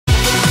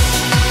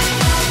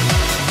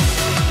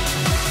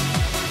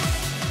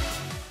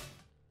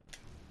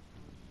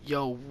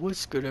Yo,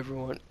 what's good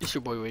everyone? It's your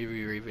boy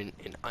Wavy Raven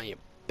and I am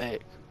back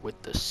with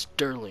the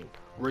Sterling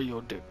Royal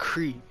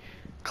Decree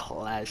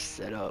class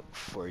setup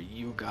for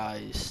you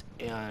guys,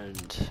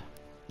 and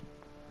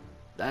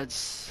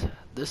this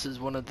is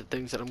one of the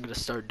things that I'm gonna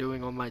start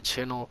doing on my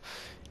channel,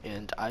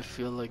 and I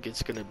feel like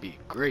it's gonna be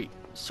great.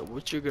 So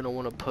what you're gonna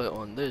want to put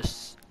on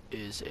this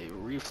is a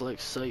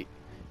reflex sight.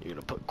 You're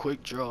gonna put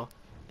quick draw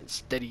and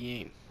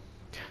steady aim.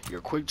 Your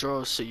quick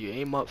draw so you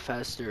aim up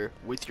faster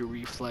with your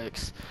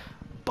reflex,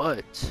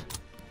 but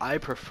I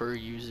prefer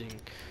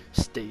using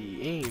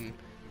steady aim,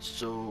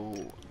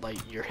 so like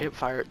your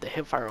the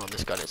hip fire on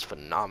this gun is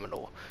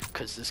phenomenal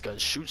because this gun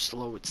shoots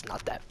slow. It's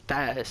not that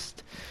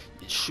fast,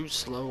 it shoots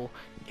slow,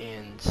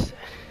 and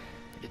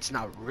it's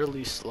not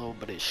really slow,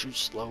 but it shoots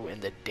slow,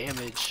 and the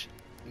damage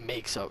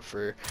makes up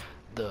for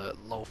the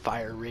low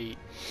fire rate,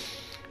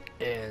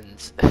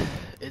 and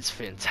it's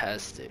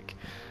fantastic.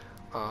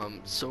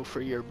 So for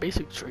your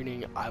basic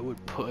training, I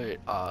would put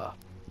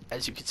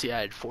as you can see,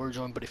 I had Forge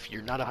on, but if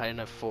you're not a high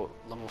enough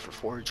level for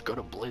Forge, go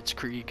to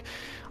Blitzkrieg,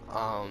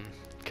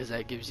 because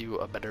that gives you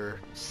a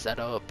better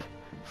setup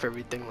for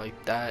everything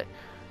like that.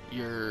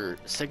 Your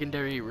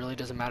secondary really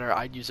doesn't matter.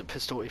 I'd use a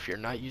pistol if you're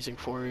not using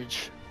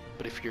Forge,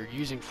 but if you're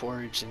using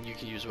Forge, then you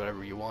can use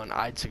whatever you want.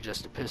 I'd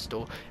suggest a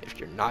pistol if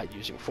you're not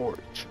using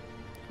Forge.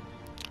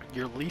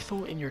 Your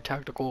lethal and your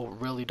tactical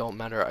really don't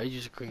matter. I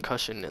use a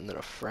concussion and then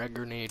a frag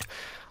grenade,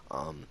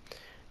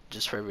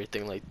 just for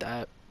everything like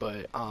that.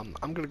 But I'm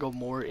gonna go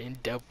more in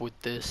depth with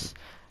this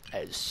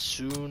as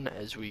soon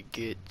as we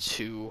get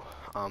to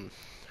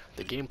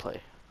the gameplay.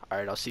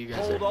 Alright, I'll see you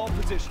guys there.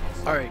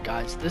 Alright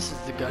guys, this is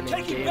the gun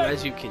in game.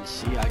 As you can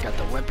see, I got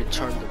the weapon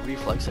charm, the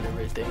reflex and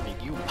everything, and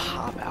you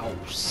pop out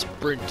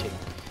sprinting.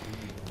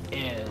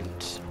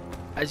 And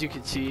as you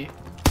can see,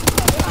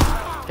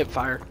 hip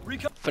fire,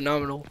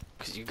 phenomenal,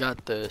 because you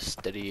got the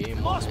steady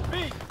aim on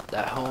it.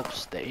 That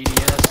helps. The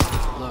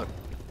ADS, look,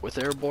 with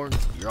airborne,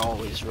 you're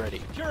always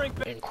ready.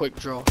 And quick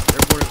draw,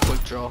 airborne and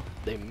quick draw,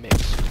 they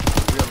mix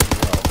really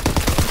well.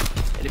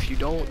 And if you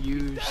don't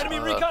use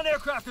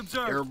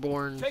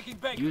airborne,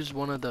 use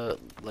one of the,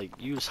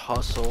 use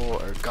hustle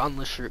or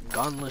gunlisher.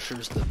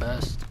 Gunlisher's the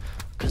best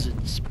because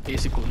it's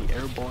basically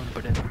airborne,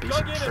 but in the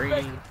basic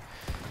training.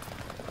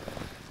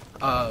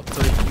 But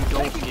you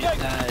don't get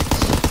that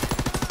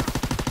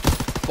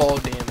fall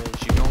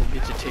damage. You don't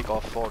get to take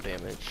off fall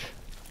damage.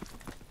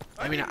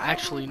 I mean,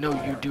 actually, no,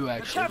 you do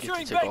actually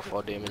get to take off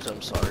fall damage,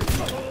 I'm sorry.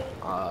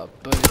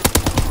 But,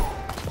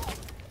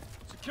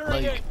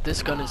 like,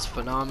 this gun is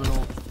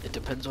phenomenal. It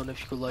depends on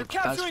if you like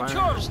fast firing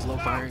or slow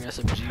firing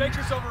SMG.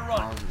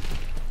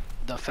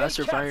 The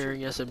faster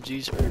firing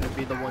SMGs are going to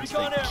be the ones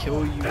that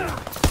kill you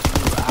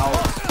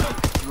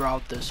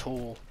throughout this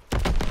whole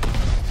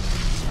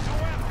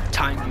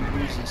time you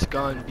use this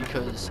gun,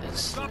 because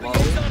it's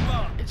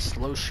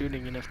slow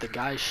shooting, and if the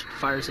guy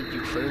fires at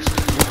you first,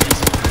 you're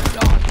basically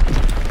gone.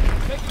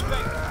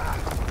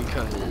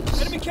 Because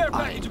the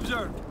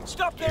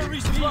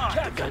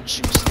gun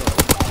shoots slow.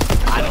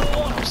 I don't know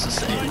what else to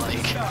say.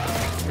 Like,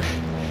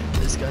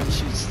 this gun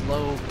shoots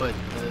slow, but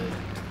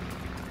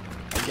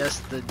I guess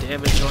the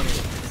damage on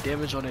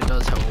it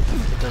does help.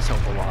 It does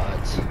help a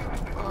lot.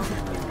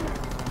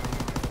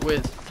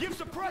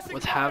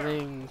 With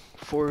having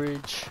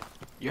Forage,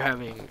 you're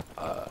having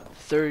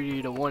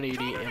 30 to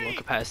 180 ammo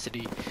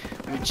capacity,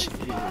 which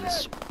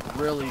is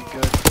really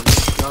good for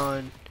this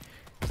gun,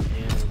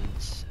 and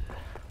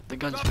the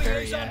gun's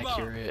very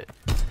accurate.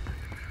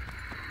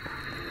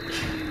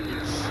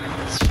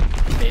 It's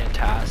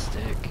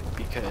fantastic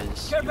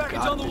because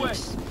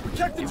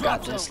you've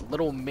got this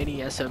little mini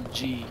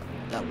SMG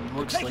that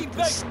looks like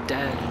the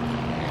Sten,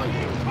 but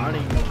you're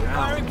running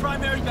around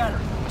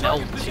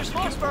melting.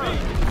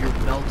 You're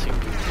melting.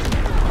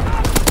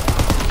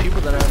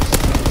 People that I've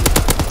seen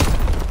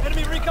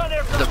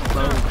the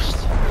most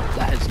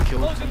that has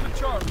killed me,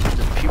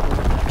 the people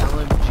with the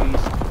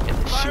LMGs and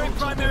the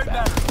shields on their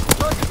back,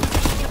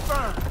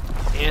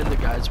 and the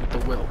guys with the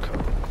will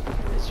code.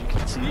 As you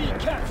can see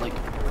there, like,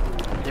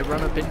 they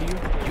run up into you,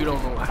 you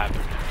don't know what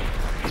happened.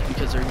 It's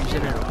because they're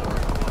using airborne,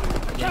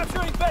 and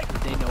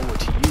they know what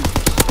to use.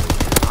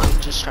 I'm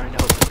just trying to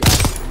help you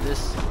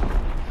guys.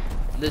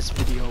 This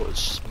video is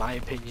just my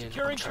opinion.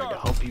 I'm trying to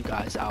help you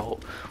guys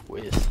out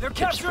with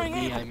tips for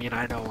me. I mean,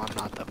 I know I'm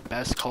not the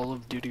best Call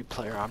of Duty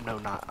player. I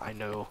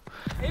know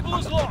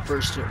I'm the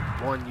first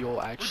one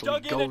you'll actually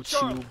go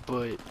to,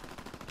 but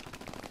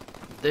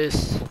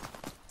this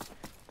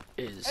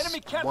is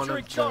one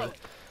of the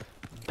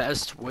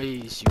best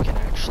ways you can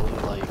actually,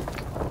 like,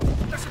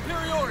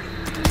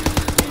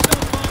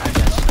 I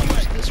guess,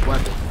 use this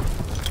weapon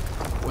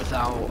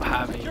without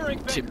having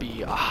to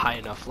be a high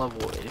enough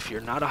level. If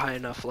you're not a high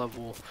enough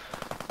level,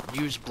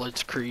 use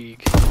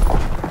Blitzkrieg,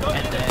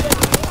 and then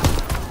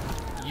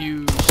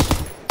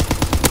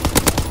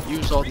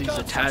use all these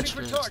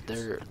attachments.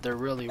 They're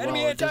really well. All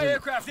these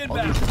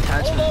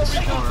attachments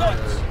are,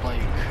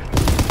 like,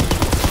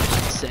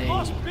 say,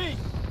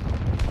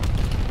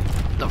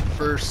 the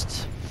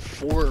first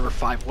 4 or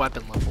 5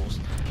 weapon levels,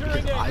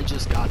 because I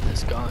just got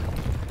this gun.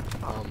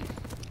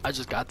 I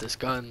just got this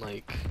gun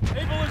like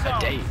Able is a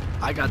out. day.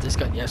 I got this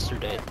gun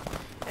yesterday,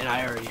 and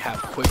I already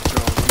have quick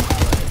draw,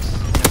 reflex,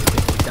 and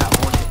everything like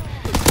that on it.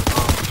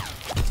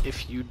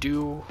 If you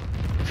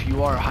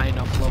are a high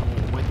enough level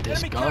with this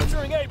Enemy gun,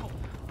 capturing Able.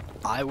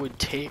 I would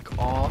take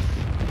off.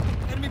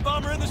 Enemy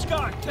bomber in the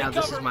sky. Take Now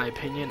this cover. is my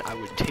opinion. I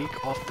would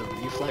take off the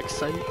reflex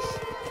sights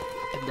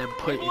and then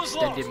put Able is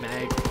extended lost.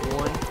 mag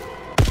on,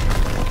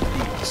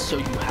 so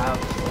you have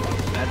like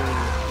a better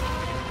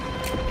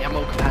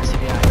ammo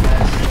capacity, I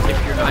guess.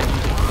 If you're not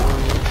using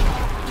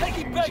forage, if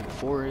you're using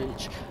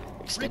forage,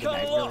 extended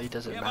mag really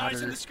doesn't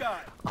matter.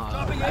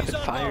 Rapid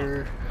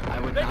fire, I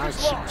would not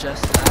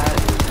suggest that,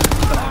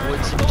 but I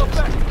would suggest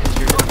it because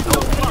you're gonna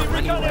know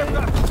anyway.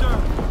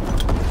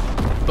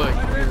 But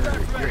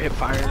your hip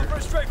fire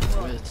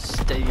with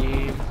steady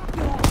aim is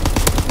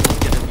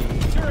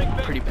gonna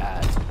be pretty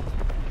bad.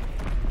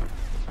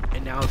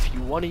 And now if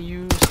you want to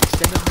use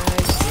extended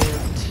mag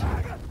and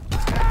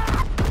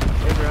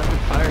rapid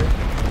fire,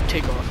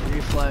 take off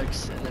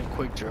reflex and then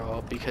quick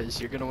draw,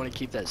 because you're gonna want to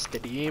keep that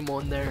steady aim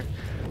on there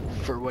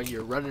for when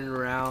you're running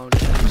around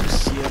and you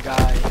just see a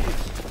guy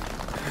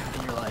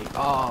and you're like,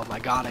 oh my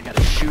god, I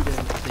gotta shoot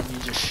him. Then you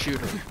just shoot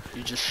him.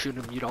 You just shoot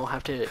him. You don't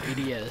have to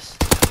ADS.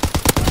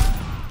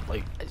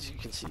 Like, as you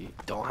can see,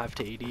 don't have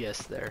to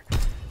ADS there.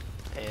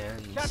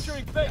 And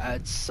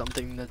that's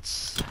something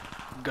that's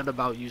good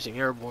about using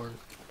airborne.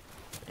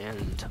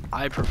 And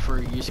I prefer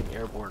using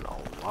airborne a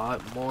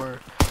lot more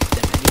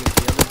than any of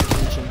the other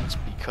divisions,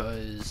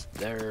 because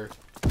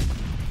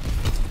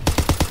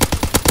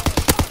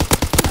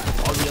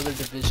all the other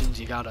divisions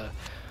you gotta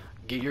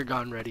get your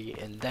gun ready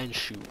and then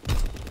shoot.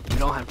 You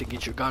don't have to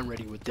get your gun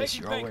ready with this,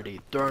 you're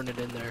already throwing it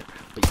in there.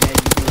 But yeah, you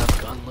do have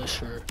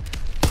gunlisher.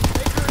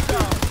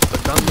 But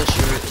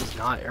gunlisher is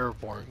not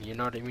airborne, you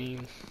know what I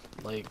mean?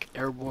 Like,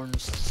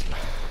 airborne's,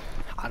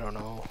 I don't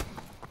know.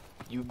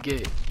 You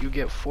get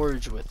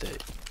forage with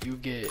it. You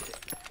get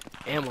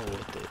ammo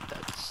with it.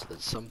 That's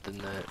something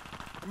that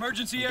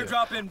Emergency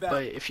airdrop inbound.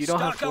 But if you don't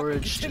have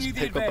forage, just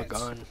pick up a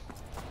gun.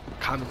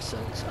 Common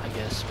sense, I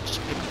guess. Just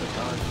pick up a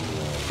gun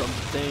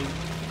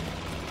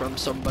from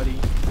somebody,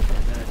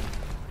 and then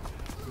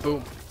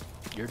boom,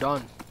 you're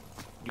done.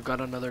 You got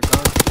another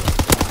gun.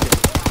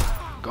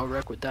 Go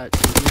wreck with that.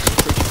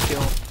 Triple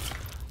kill.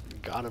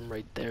 Got him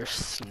right there.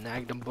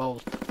 Snagged them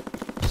both.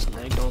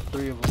 Snagged all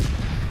three of them.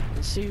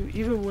 And see,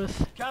 even with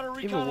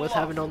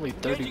having only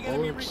 30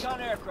 bullets,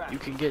 you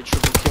can get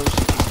triple kills.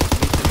 You can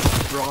make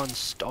it bronze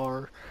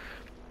star.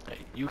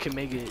 You can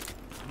make it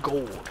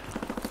gold.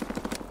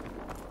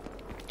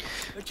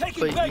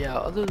 But yeah,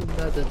 other than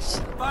that, that's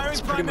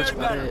pretty much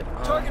about it.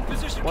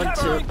 One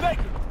tip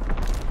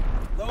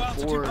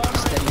for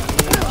steady aim,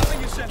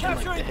 like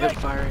the hip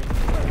firing.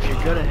 If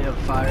you're good at hip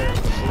fire,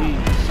 please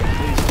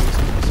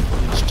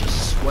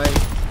just sway.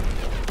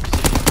 Because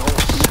if you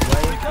don't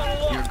sway,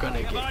 you're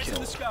gonna get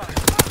killed.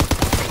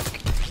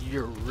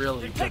 You're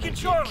really gonna get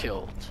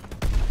killed.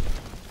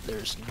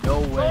 There's no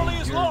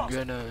way you're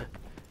gonna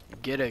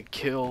get a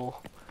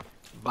kill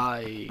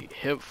by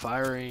hip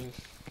firing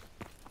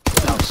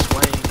without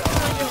swaying.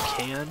 You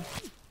can,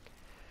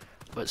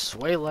 but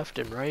sway left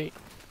and right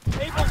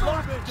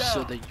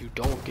so that you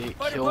don't get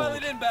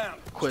killed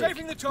quick.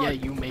 Yeah,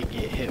 you may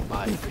get hit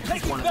by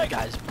one of the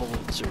guy's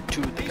bullets or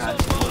two of the guy's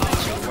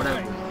bullets or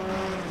whatever,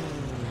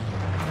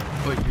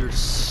 but you're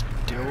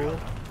still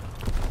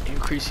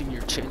increasing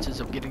your chances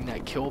of getting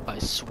that kill by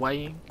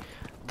swaying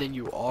than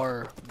you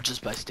are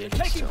just by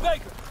standing still.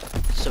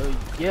 So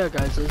yeah,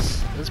 guys,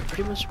 that's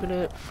pretty much been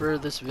it for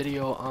this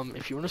video.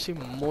 If you want to see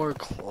more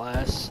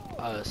class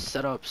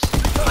setups,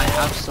 I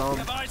have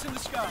some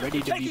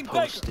ready to be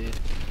posted.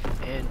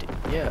 And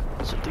yeah,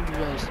 so thank you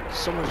guys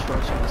so much for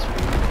watching this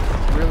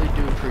video. Really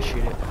do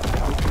appreciate it. I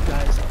hope you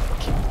guys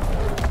can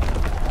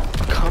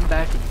come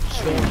back and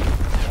join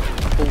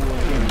for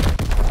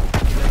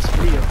the next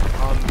video.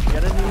 If you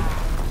got any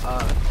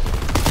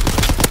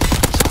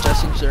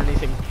suggestions or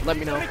anything, let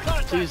me know.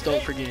 Please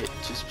don't forget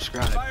to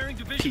subscribe.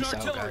 Peace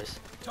out, guys.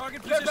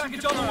 Target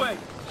package on the way.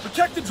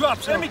 Protect the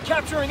drops. Enemy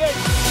capturing A.